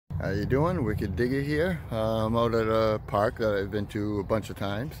How you doing? Wicked Digger here. I'm out at a park that I've been to a bunch of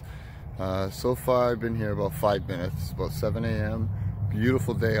times. So far I've been here about 5 minutes, about 7 a.m.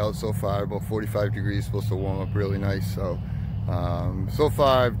 Beautiful day out so far, about 45 degrees, supposed to warm up really nice. So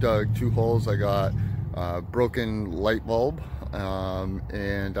far I've dug 2 holes. I got a broken light bulb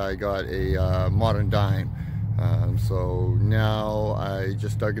and I got a modern dime. So now I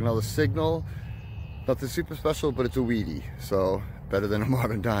just dug another signal. Nothing super special, but it's a weedy, so better than a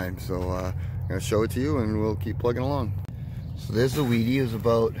modern dime. So I'm gonna show it to you and we'll keep plugging along. So there's the weedy. It's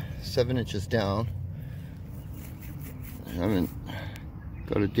about 7 inches down. I haven't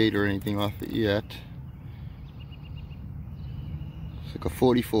got a date or anything off it yet. It's like a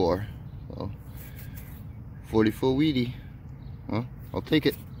 44. So 44 weedy. Well, I'll take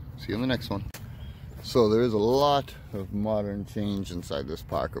it. See you on the next one. So there is a lot of modern change inside this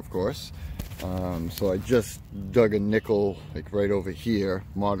park, of course. So I just dug a nickel, like right over here,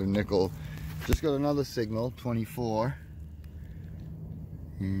 modern nickel. Just got another signal, 24.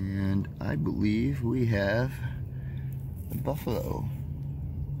 And I believe we have a buffalo.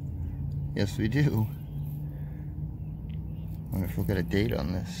 Yes, we do. I wonder if we'll get a date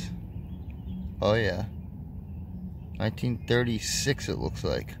on this. Oh yeah. 1936 it looks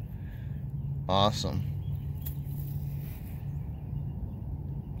like. Awesome.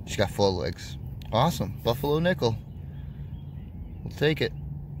 She's got 4 legs. Awesome. Buffalo nickel. We'll take it.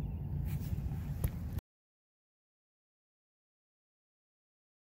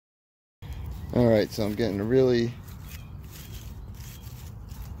 Alright, so I'm getting a really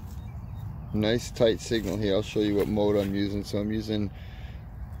nice tight signal here. I'll show you what mode I'm using. So I'm using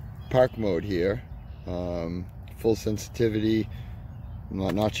park mode here. Full sensitivity. I'm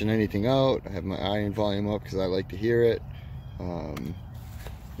not notching anything out. I have my iron volume up because I like to hear it.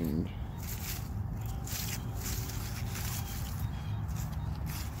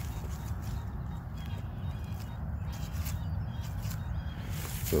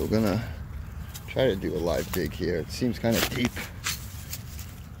 So we're gonna try to do a live dig here. It seems kind of deep.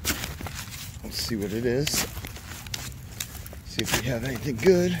 Let's see what it is. See if we have anything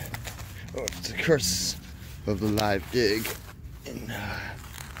good. Oh, it's a curse of the live dig. And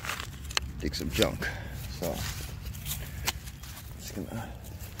dig some junk. So just gonna.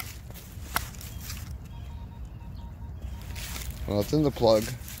 Well, it's in the plug,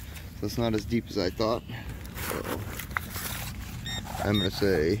 so it's not as deep as I thought. So I'm gonna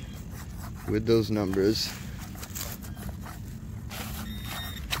say, with those numbers,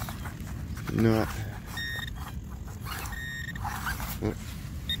 not. Oh.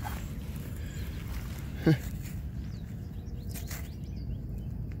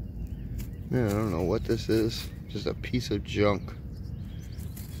 Yeah, I don't know what this is. Just a piece of junk.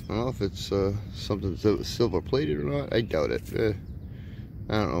 I don't know if it's something that was silver plated or not. I doubt it.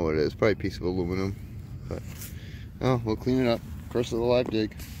 I don't know what it is. Probably a piece of aluminum. But oh, we'll clean it up. First of the live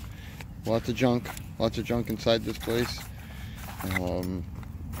dig. Lots of junk. Lots of junk inside this place.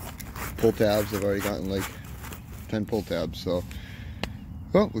 Pull tabs. I've already gotten like 10 pull tabs. So,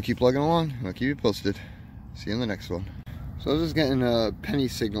 well, we'll keep plugging along. I'll keep you posted. See you in the next one. So I was just getting a penny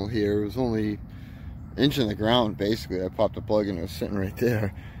signal here. It was only an inch in the ground, basically. I popped the plug and it was sitting right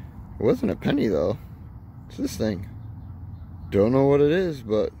there. It wasn't a penny though. It's this thing. Don't know what it is,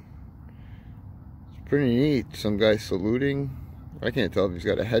 but it's pretty neat. Some guy saluting. I can't tell if he's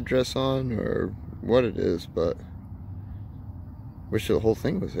got a headdress on or what it is, but wish the whole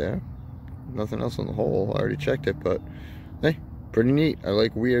thing was there. Nothing else on the hole. I already checked it, but hey, pretty neat. I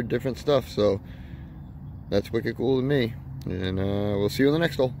like weird, different stuff, so that's wicked cool to me. And we'll see you in the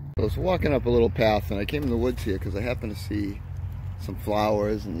next hole. I was walking up a little path and I came in the woods here because I happened to see some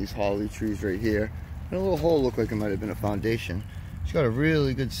flowers and these holly trees right here. And a little hole looked like it might have been a foundation. It's got a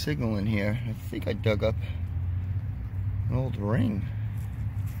really good signal in here. I think I dug up an old ring.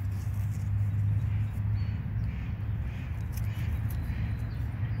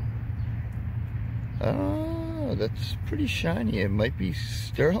 Oh, that's pretty shiny. It might be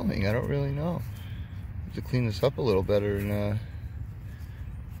sterling. I don't really know. To clean this up a little better and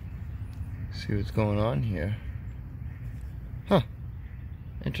see what's going on here. Huh.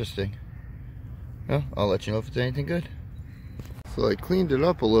 Interesting. Well, I'll let you know if it's anything good. So I cleaned it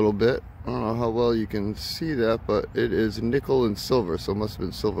up a little bit. I don't know how well you can see that, but it is nickel and silver, so it must have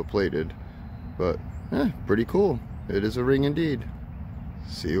been silver plated. But, pretty cool. It is a ring indeed.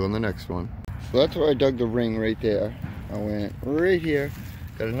 See you on the next one. So that's where I dug the ring right there. I went right here.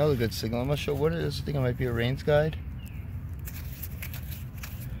 Got another good signal. I'm not sure what it is. I think it might be a rains guide.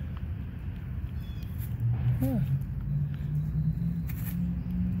 Huh.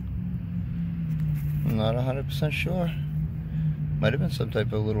 I'm not 100% sure. Might have been some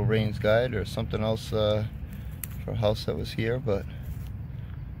type of little Rains guide or something else for a house that was here, but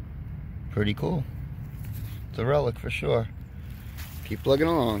pretty cool. It's a relic for sure. Keep plugging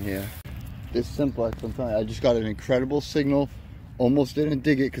along here. This Simplex, I'm telling you, I just got an incredible signal. Almost didn't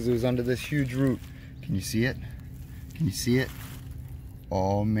dig it because it was under this huge root. Can you see it? Can you see it?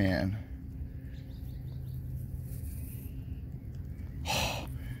 Oh man.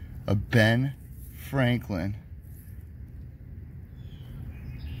 A Ben Franklin.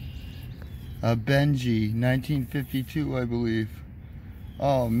 A Benji, 1952, I believe.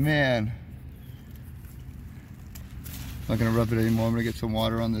 Oh man. Not gonna rub it anymore. I'm gonna get some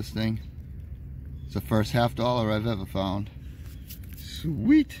water on this thing. It's the first $50 I've ever found.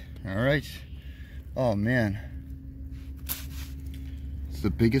 Sweet. Alright. Oh man. It's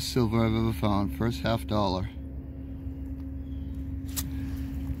the biggest silver I've ever found. First $50.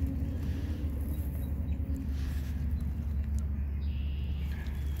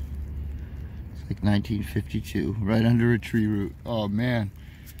 It's like 1952. Right under a tree root. Oh man.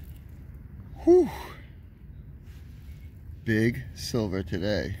 Whew. Big silver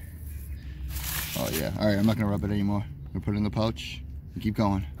today. Oh yeah. Alright, I'm not gonna rub it anymore. I'm gonna put it in the pouch and keep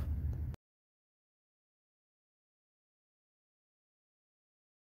going.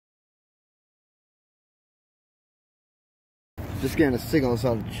 Just getting a signal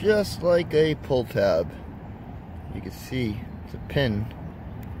sound just like a pull tab. You can see it's a pin.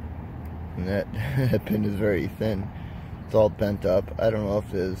 And that pin is very thin. It's all bent up. I don't know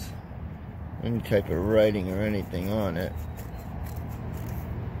if there's any type of writing or anything on it.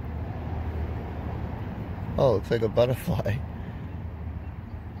 Oh, looks like a butterfly.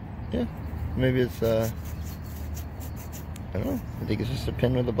 Yeah, maybe it's I don't know. I think it's just a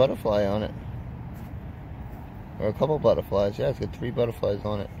pin with a butterfly on it. Or a couple butterflies. Yeah, it's got 3 butterflies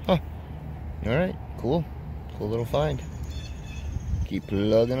on it. Huh. Alright, cool. Cool little find. Keep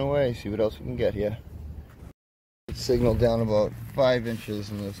plugging away, see what else we can get here. Signal down about 5 inches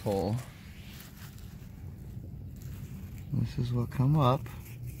in this hole. This is what come up.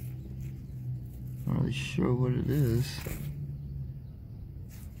 Not really sure what it is.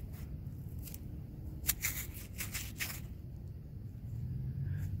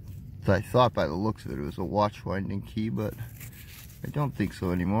 I thought by the looks of it, it was a watch winding key, but I don't think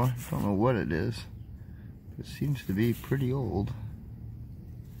so anymore. I don't know what it is. It seems to be pretty old.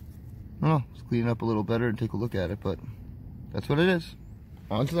 I don't know, let's clean it up a little better and take a look at it, but that's what it is.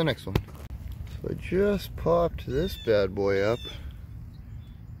 On to the next one. So I just popped this bad boy up.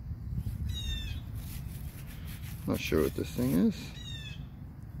 Not sure what this thing is.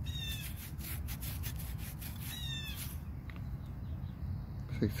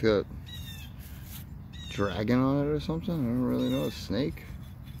 Looks like it's got dragon on it or something. I don't really know. A snake.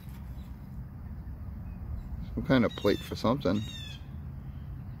 Some kind of plate for something.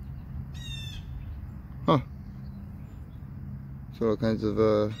 Huh. So all kinds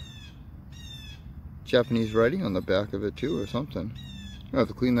of Japanese writing on the back of it too, or something. I'll have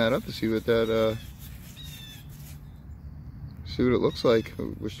to clean that up to see what that see what it looks like. I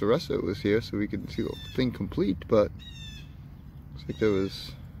wish the rest of it was here so we could see the thing complete, but looks like there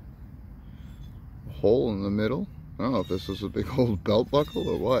was a hole in the middle. I don't know if this was a big old belt buckle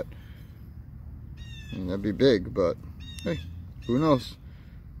or what. I mean, that'd be big, but hey, who knows?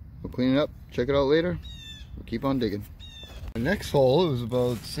 We'll clean it up, check it out later. We'll keep on digging. The next hole, it was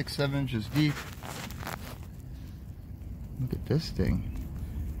about 6-7 inches deep. Look at this thing.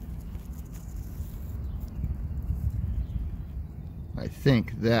 I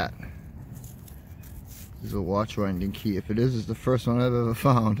think that is a watch winding key. If it is, it's the first one I've ever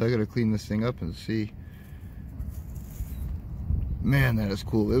found. I gotta clean this thing up and see. Man, that is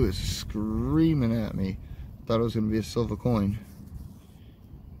cool. It was screaming at me. Thought it was gonna be a silver coin.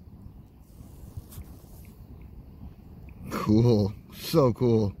 Cool, so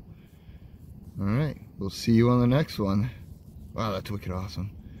cool. Alright, we'll see you on the next one. Wow, that's wicked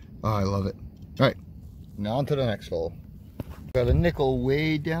awesome. Oh, I love it. Alright, now on to the next hole. Got a nickel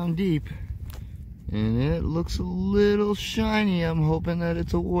way down deep, and it looks a little shiny. I'm hoping that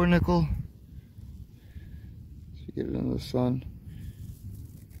it's a war nickel. Let's get it in the sun.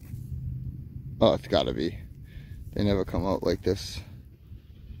 Oh, it's gotta be. They never come out like this.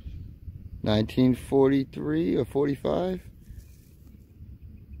 1943 or 45.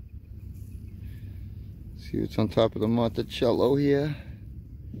 See what's on top of the Monticello here.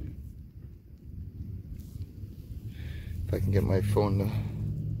 If I can get my phone to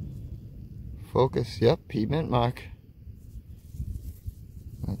focus. Yep, P mint mark.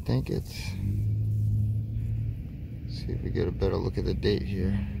 I think it's. Let's see if we get a better look at the date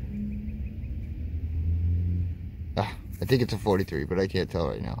here. Ah, I think it's a 43, but I can't tell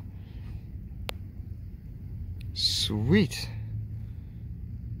right now. Sweet.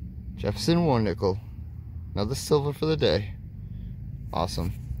 Jefferson War nickel. Another silver for the day.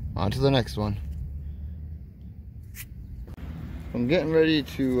 Awesome. On to the next one. I'm getting ready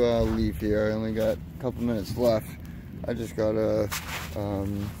to leave here. I only got a couple minutes left. I just got a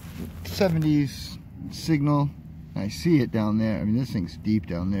 70s signal. I see it down there. I mean, this thing's deep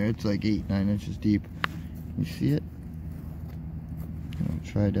down there. It's like 8-9 inches deep. You see it? I'll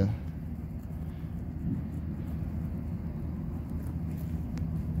try to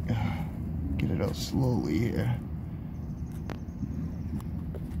get it out slowly here.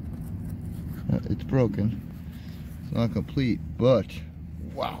 It's broken. It's not complete, but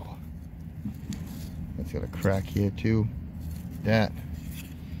wow. It's got a crack here too. That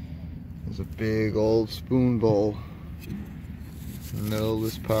is a big old spoon bowl in the middle of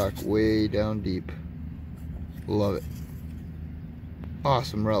this park, way down deep. Love it.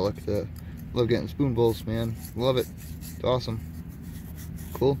 Awesome relic. Love getting spoon bowls, man. Love it. It's awesome.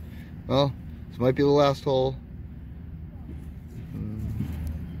 Cool. Well, this might be the last hole.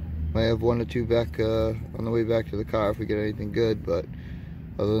 Might have one or two back on the way back to the car if we get anything good, but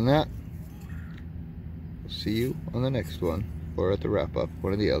other than that, we'll see you on the next one, or at the wrap up,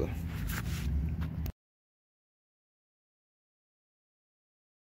 one or the other.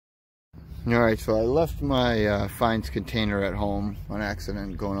 Alright, so I left my finds container at home on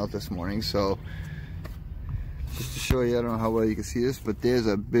accident going out this morning, so just to show you, I don't know how well you can see this, but there's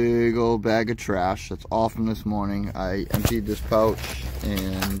a big old bag of trash that's all from this morning. I emptied this pouch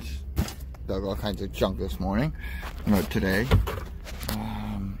and dug all kinds of junk this morning, or today.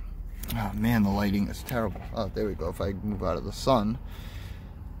 Oh man, the lighting is terrible. Oh, there we go. If I move out of the sun,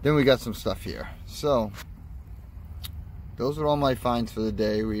 then we got some stuff here. So those are all my finds for the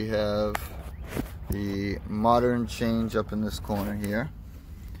day. We have the modern change up in this corner here.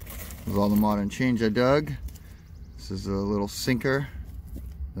 With all the modern change I dug. This is a little sinker,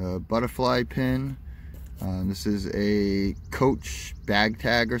 a butterfly pin. This is a Coach bag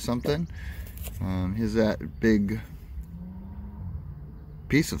tag or something. Here's that big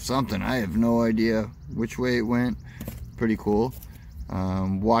piece of something. I have no idea which way it went. Pretty cool.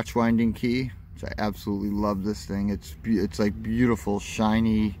 Watch winding key. I absolutely love this thing. It's like beautiful,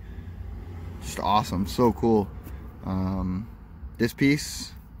 shiny, just awesome, so cool. This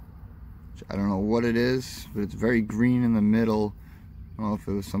piece, I don't know what it is, but it's very green in the middle. I don't know if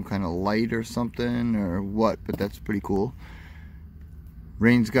it was some kind of light or something or what, but that's pretty cool.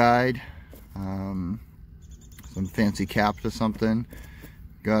 Rains guide, some fancy cap to something.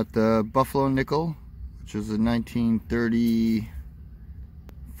 Got the Buffalo nickel, which was a 1930.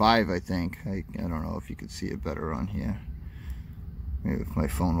 I think. I don't know if you could see it better on here. Maybe if my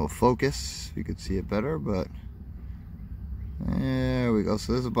phone will focus, you could see it better, but there we go.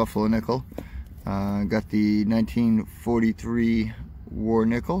 So there's a Buffalo nickel. Got the 1943 War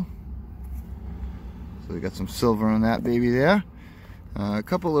nickel. So we got some silver on that baby there. A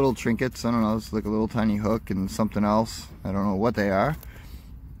couple little trinkets. I don't know. It's like a little tiny hook and something else. I don't know what they are.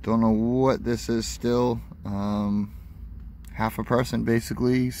 Don't know what this is still. Half a person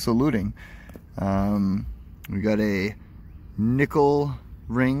basically saluting. We got a nickel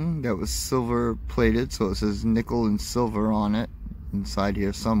ring that was silver plated, so it says nickel and silver on it inside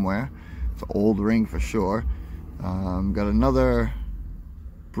here somewhere. It's an old ring for sure. Got another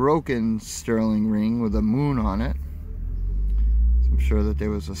broken sterling ring with a moon on it. So I'm sure that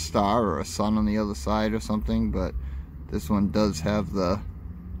there was a star or a sun on the other side or something, but this one does have the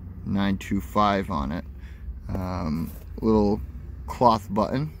 925 on it. Little cloth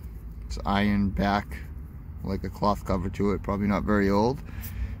button. It's ironed back like a cloth cover to it, probably not very old.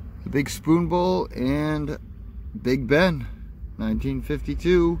 The big spoon bowl and Big Ben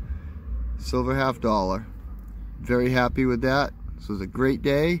 1952 silver $50. Very happy with that. This was a great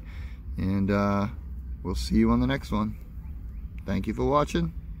day, and we'll see you on the next one. Thank you for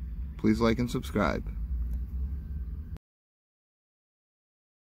watching. Please like and subscribe.